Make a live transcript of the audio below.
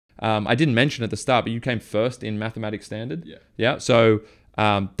I didn't mention at the start, but you came first in mathematics standard. Yeah. Yeah. So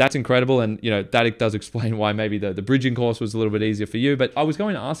that's incredible. And, that does explain why maybe the bridging course was a little bit easier for you. But I was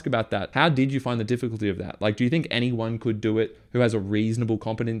going to ask about that. How did you find the difficulty of that? Like, do you think anyone could do it who has a reasonable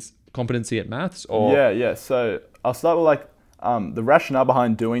competency at maths? Or Yeah. So I'll start with the rationale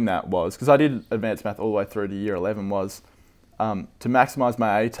behind doing that was, because I did advanced math all the way through to year 11, was to maximize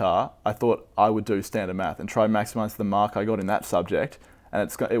my ATAR, I thought I would do standard math and try and maximize the mark I got in that subject.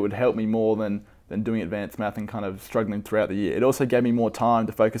 And it would help me more than doing advanced math and kind of struggling throughout the year. It also gave me more time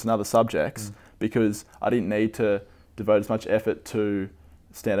to focus on other subjects because I didn't need to devote as much effort to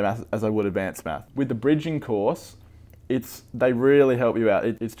standard math as I would advanced math. With the bridging course, they really help you out.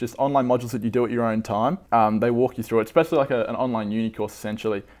 It's just online modules that you do at your own time. They walk you through it, especially like an online uni course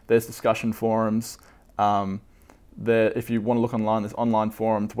essentially. There's discussion forums. If you want to look online, there's online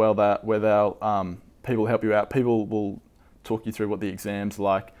forums where people help you out. People will talk you through what the exam's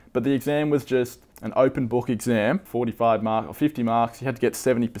like. But the exam was just an open book exam, 45 marks or 50 marks. You had to get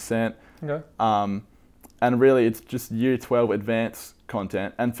 70%. Okay. And really, it's just year 12 advanced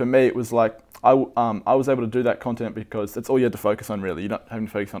content. And for me, it was like, I was able to do that content because that's all you had to focus on really. You're not having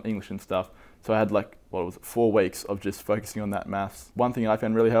to focus on English and stuff. So I had 4 weeks of just focusing on that maths. One thing I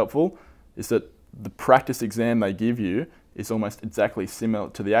found really helpful is that the practice exam they give you is almost exactly similar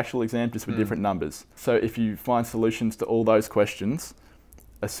to the actual exam, just with different numbers. So if you find solutions to all those questions,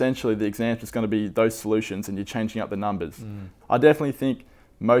 essentially the exam is just going to be those solutions and you're changing up the numbers. I definitely think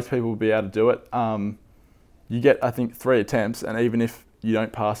most people will be able to do it. You get, I think, 3 attempts, and even if you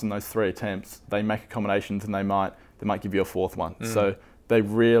don't pass in those 3 attempts, they make accommodations and they might give you a 4th one. So they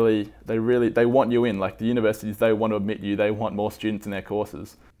want you in. Like the universities, they want to admit you. They want more students in their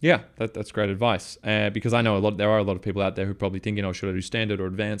courses. Yeah, that's great advice. Because I know there are a lot of people out there who are probably thinking, should I do standard or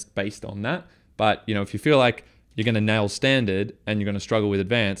advanced based on that? But if you feel like you're going to nail standard and you're going to struggle with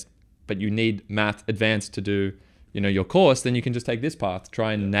advanced, but you need math advanced to do your course, then you can just take this path.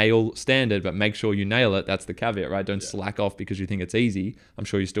 Try and nail standard, but make sure you nail it. That's the caveat, right? Don't slack off because you think it's easy. I'm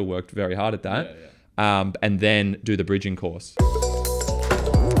sure you still worked very hard at that. And then do the bridging course.